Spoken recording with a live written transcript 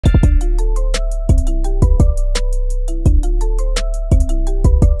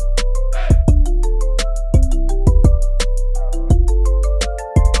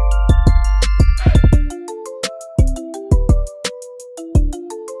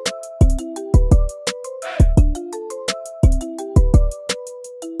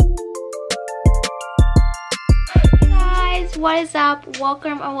what is up?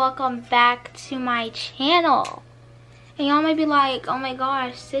 Welcome or welcome back to my channel. And y'all might be like, oh my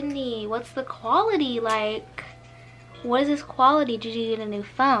gosh, Sydney, what's the quality? Like, what is this quality? Did you get a new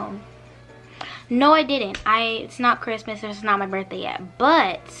phone? No, I didn't. It's not Christmas, it's not my birthday yet,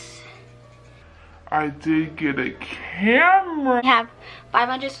 but I did get a camera. I have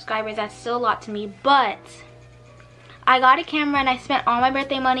 500 subscribers. That's still a lot to me, but I got a camera and I spent all my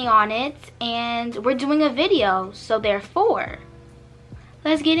birthday money on it, and we're doing a video, so therefore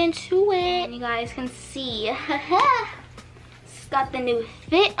let's get into it. And you guys can see it's got the new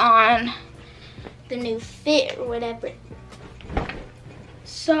fit on, the new fit or whatever.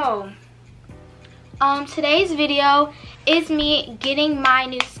 So today's video is me getting my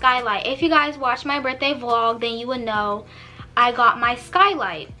new Skylite. If you guys watch my birthday vlog, then you would know I got my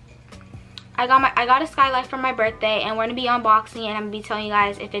Skylite. I got a Skylite for my birthday, and we're gonna be unboxing it, and I'm gonna be telling you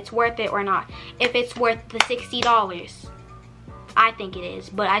guys if it's worth it or not. If it's worth the $60. I think it is,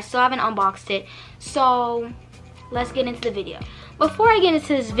 but I still haven't unboxed it. So let's get into the video. Before I get into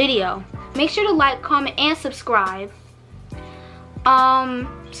this video, make sure to like, comment, and subscribe.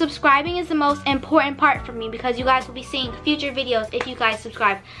 Subscribing is the most important part for me because you guys will be seeing future videos if you guys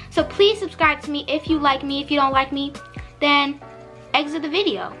subscribe. So please subscribe to me if you like me. If you don't like me, then exit the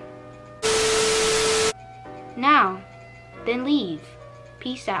video. Now, then leave.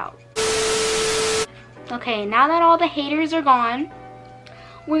 Peace out. Okay, now that all the haters are gone,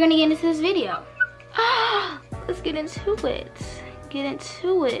 we're gonna get into this video. Let's get into it. Get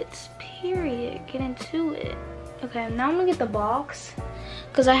into it. Period. Get into it. Okay, now I'm gonna get the box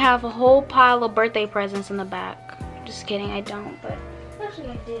because I have a whole pile of birthday presents in the back. Just kidding, I don't, but actually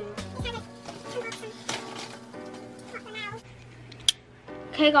I do.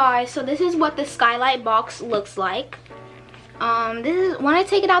 Okay guys, so this is what the Skylite box looks like. This is when I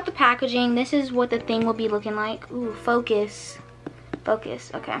take it out the packaging, this is what the thing will be looking like. Ooh, focus.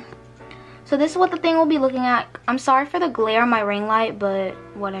 Focus, okay. So this is what the thing will be looking at. I'm sorry for the glare on my ring light, but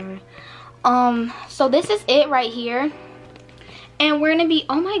whatever. So this is it right here. And we're gonna be,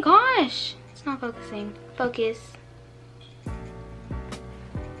 oh my gosh, it's not focusing. Focus.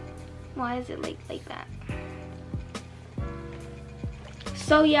 Why is it like that?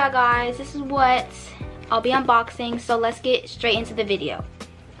 So yeah guys, this is what I'll be unboxing, so let's get straight into the video.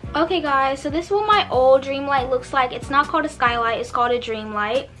 Okay guys, so this is what my old Dreamlight looks like. It's not called a Skylite, it's called a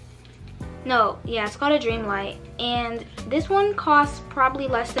Dreamlight. No, yeah, it's called a Dreamlight. And this one costs probably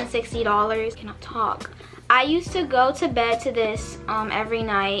less than $60. Cannot talk. I used to go to bed to this every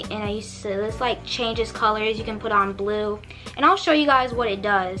night, and this like changes colors. You can put on blue, and I'll show you guys what it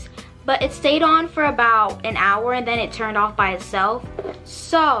does. But it stayed on for about an hour and then it turned off by itself.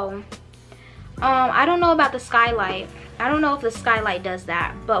 So I don't know about the Skylite. I don't know if the Skylite does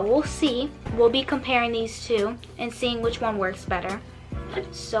that, but we'll see. We'll be comparing these two and seeing which one works better.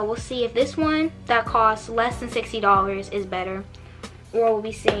 So we'll see if this one that costs less than $60 is better, or we'll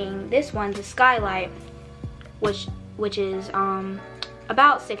be seeing this one, the Skylite, which is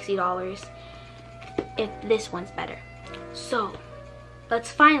about $60, if this one's better. So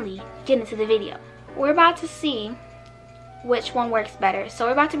let's finally get into the video. We're about to see which one works better. So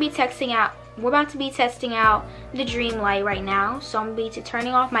we're about to be testing out the Dreamlight right now. So I'm going to be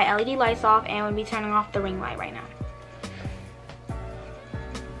turning off my LED lights off, and I'm going to be turning off the ring light right now.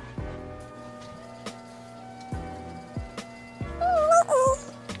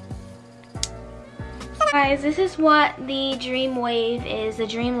 Guys, this is what the Dreamwave is, the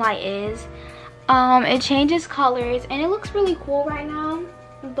Dreamlight is. It changes colors, and it looks really cool right now,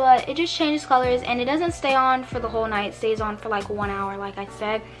 but it just changes colors, and it doesn't stay on for the whole night. It stays on for like 1 hour, like I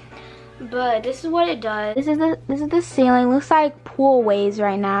said. But this is what it does. This is the ceiling. Looks like pool waves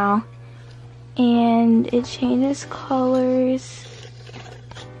right now, and it changes colors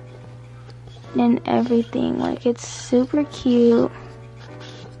and everything. Like, it's super cute.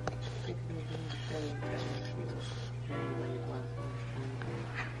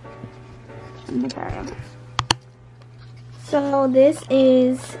 Okay. So this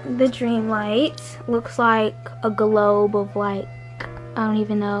is the Dreamlight. Looks like a globe of like, I don't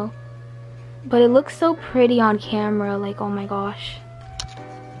even know. But it looks so pretty on camera, like, oh my gosh.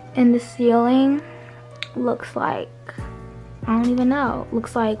 And the ceiling looks like, I don't even know,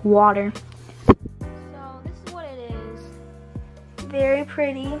 looks like water. So this is what it is. Very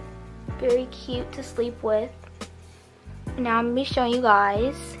pretty, very cute to sleep with. Now I'm gonna be showing you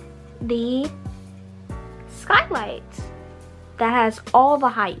guys the Skylite that has all the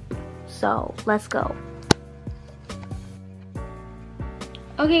hype. So let's go.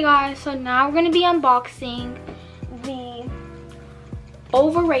 Okay guys, so now we're gonna be unboxing the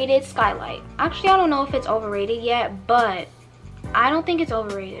overrated Skylite. Actually, I don't know if it's overrated yet, but I don't think it's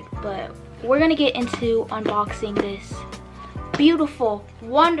overrated, but we're gonna get into unboxing this beautiful,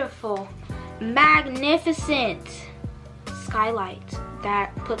 wonderful, magnificent skylight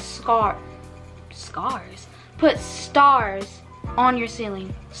that puts stars on your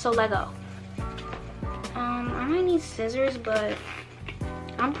ceiling. So let go. I might need scissors, but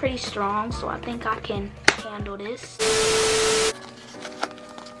I'm pretty strong, so I think I can handle this.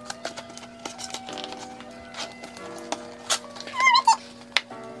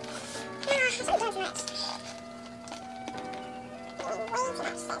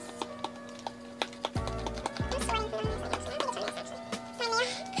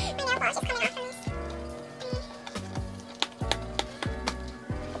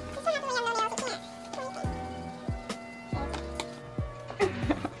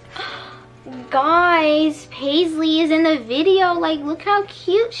 Guys, Paisley is in the video. Like, look how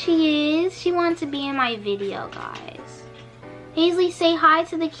cute she is. She wants to be in my video, guys. Paisley, say hi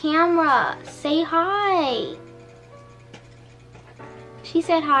to the camera. Say hi. She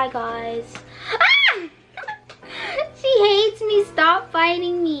said hi, guys. Ah! She hates me. Stop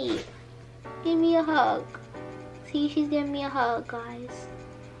fighting me. Give me a hug. See, she's giving me a hug, guys.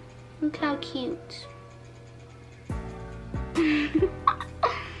 Look how cute.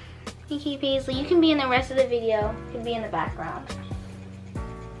 Okay, Paisley, you can be in the rest of the video. You can be in the background.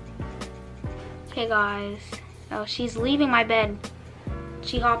 Okay, guys. Oh, she's leaving my bed.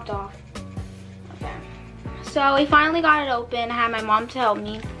 She hopped off. Okay. So we finally got it open. I had my mom to help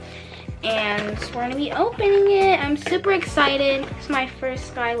me. And we're gonna be opening it. I'm super excited. It's my first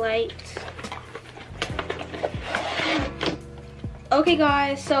skylight. Okay,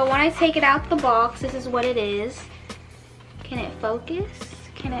 guys, so when I take it out the box, this is what it is. Can it focus?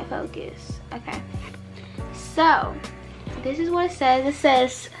 Can it focus? Okay. So, this is what it says. It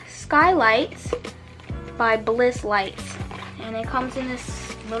says Skylights by Blisslights. And it comes in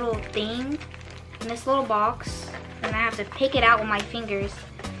this little thing, in this little box. And I have to pick it out with my fingers.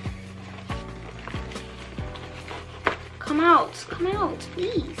 Come out,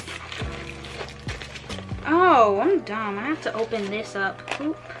 please. Oh, I'm dumb. I have to open this up.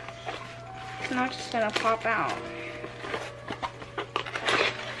 Oop. It's not just gonna pop out.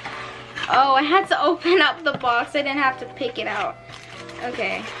 Oh, I had to open up the box. I didn't have to pick it out.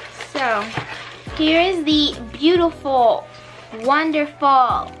 Okay, so here is the beautiful,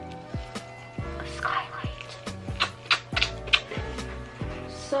 wonderful skylight.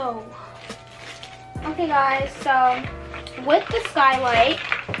 So, okay guys, so with the skylight,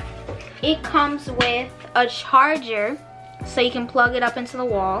 it comes with a charger so you can plug it up into the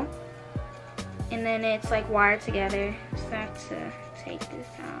wall. And then it's like wired together. So I have to take this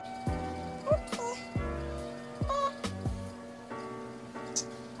out.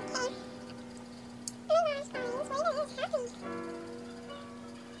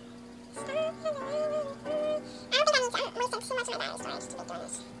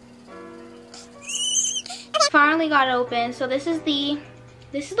 Finally got it open. So this is the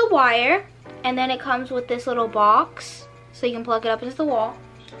wire, and then it comes with this little box so you can plug it up into the wall.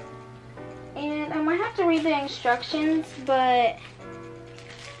 And I might have to read the instructions, but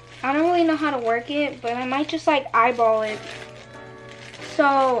I don't really know how to work it, but I might just like eyeball it.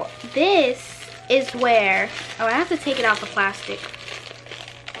 So this is where, oh, I have to take it out the plastic.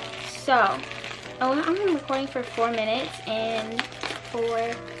 So, oh, I'm recording for 4 minutes and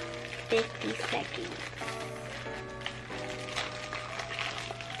 4:50 seconds.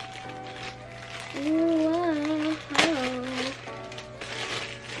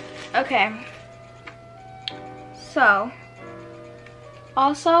 Okay, so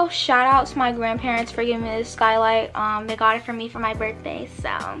also shout out to my grandparents for giving me this skylight. They got it for me for my birthday,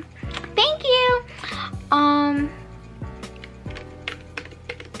 so thank you.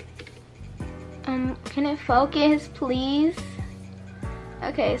 Can it focus, please?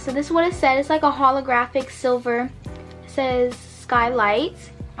 Okay, so this is what it said. It's like a holographic silver. It says Skylite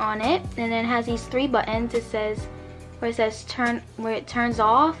on it, and then it has these 3 buttons. It says where it says where it turns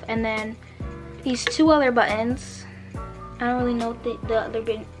off, and then these 2 other buttons. I don't really know what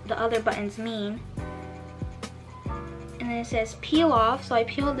the other buttons mean. And then it says peel off, so I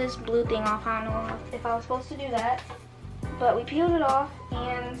peeled this blue thing off. I don't know if I was supposed to do that, but we peeled it off,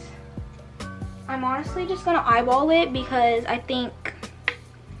 and I'm honestly just gonna eyeball it because I think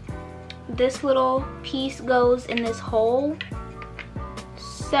this little piece goes in this hole.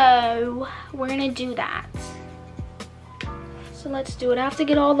 So we're gonna do that. So let's do it. I have to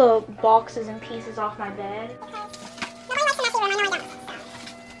get all the boxes and pieces off my bed.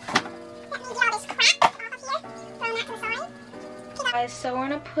 Guys, so we're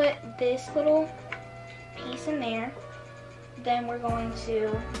gonna put this little piece in there. then we're going to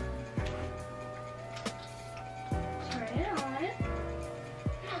turn it on.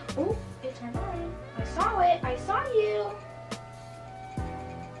 Oh, it turned on. I saw it. I saw you.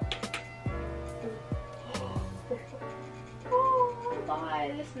 Oh,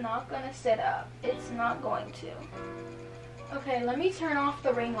 guys, it's not gonna sit up. It's not going to. Okay, let me turn off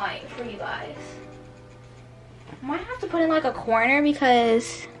the ring light for you guys. Might have to put in like a corner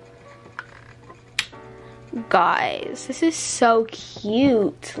because, guys, this is so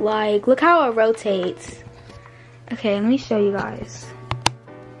cute. Like, look how it rotates. Okay, let me show you guys.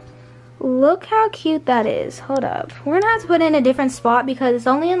 Look how cute that is. Hold up. We're gonna have to put it in a different spot because it's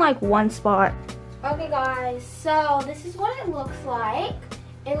only in like one spot. Okay guys, so this is what it looks like.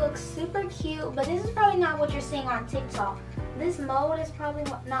 It looks super cute, but this is probably not what you're seeing on TikTok. This mode is probably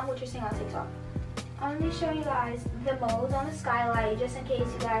not what you're seeing on TikTok. Let me show you guys the modes on the Skylite, just in case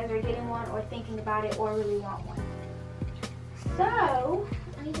you guys are getting one or thinking about it or really want one. So,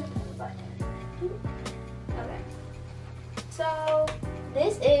 I need to press the button. Okay. So,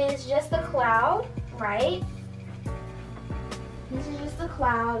 this is just the cloud, right? This is just the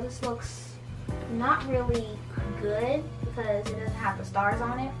cloud. This looks not really good because it doesn't have the stars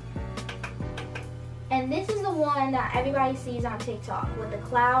on it. And this is the one that everybody sees on TikTok with the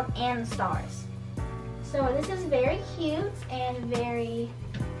cloud and the stars. So this is very cute and very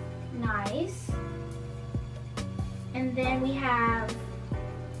nice. And then we have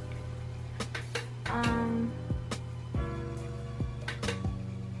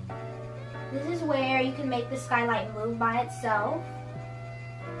this is where you can make the Skylite move by itself.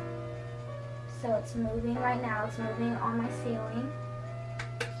 So it's moving right now. It's moving on my ceiling.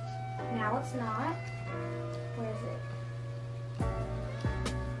 Now it's not. Where is it?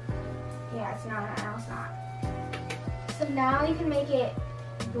 Yeah, it's not. Now it's not. So now you can make it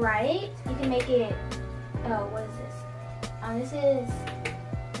bright. You can make it, oh, what is this? This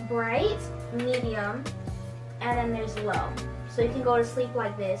is bright, medium, and then there's low. So you can go to sleep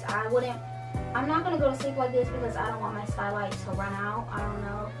like this. I'm not gonna go to sleep like this because I don't want my Skylite to run out. I don't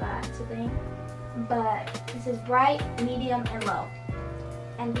know if that's a thing. But this is bright, medium, and low.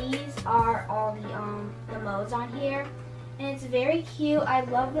 And these are all the modes on here. And it's very cute. I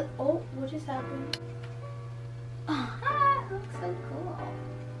love it. Oh, what just happened? Ah, it looks so cool.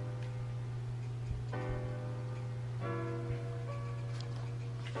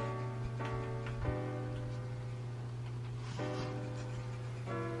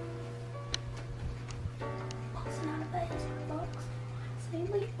 Boxing out of bed is my box. Same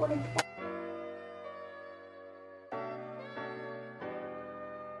for it.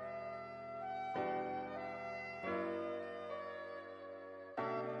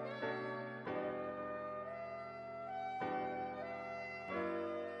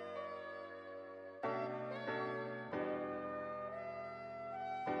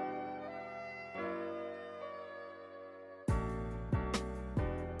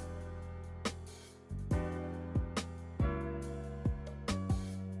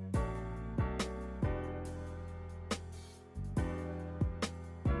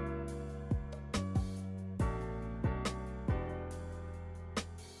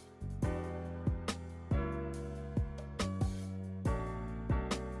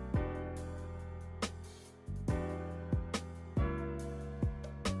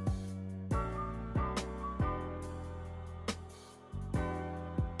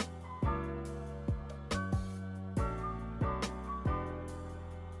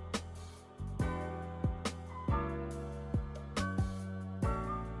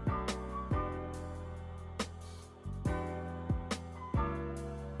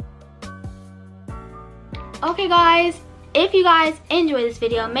 Okay guys, if you guys enjoyed this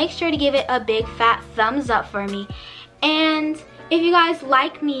video, make sure to give it a big fat thumbs up for me. And if you guys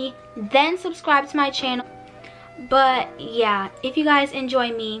like me, then subscribe to my channel. But yeah, if you guys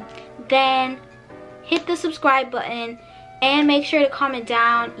enjoy me, then hit the subscribe button and make sure to comment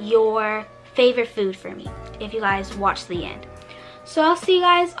down your favorite food for me if you guys watch the end. So I'll see you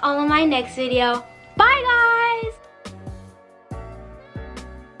guys all in my next video. Bye guys!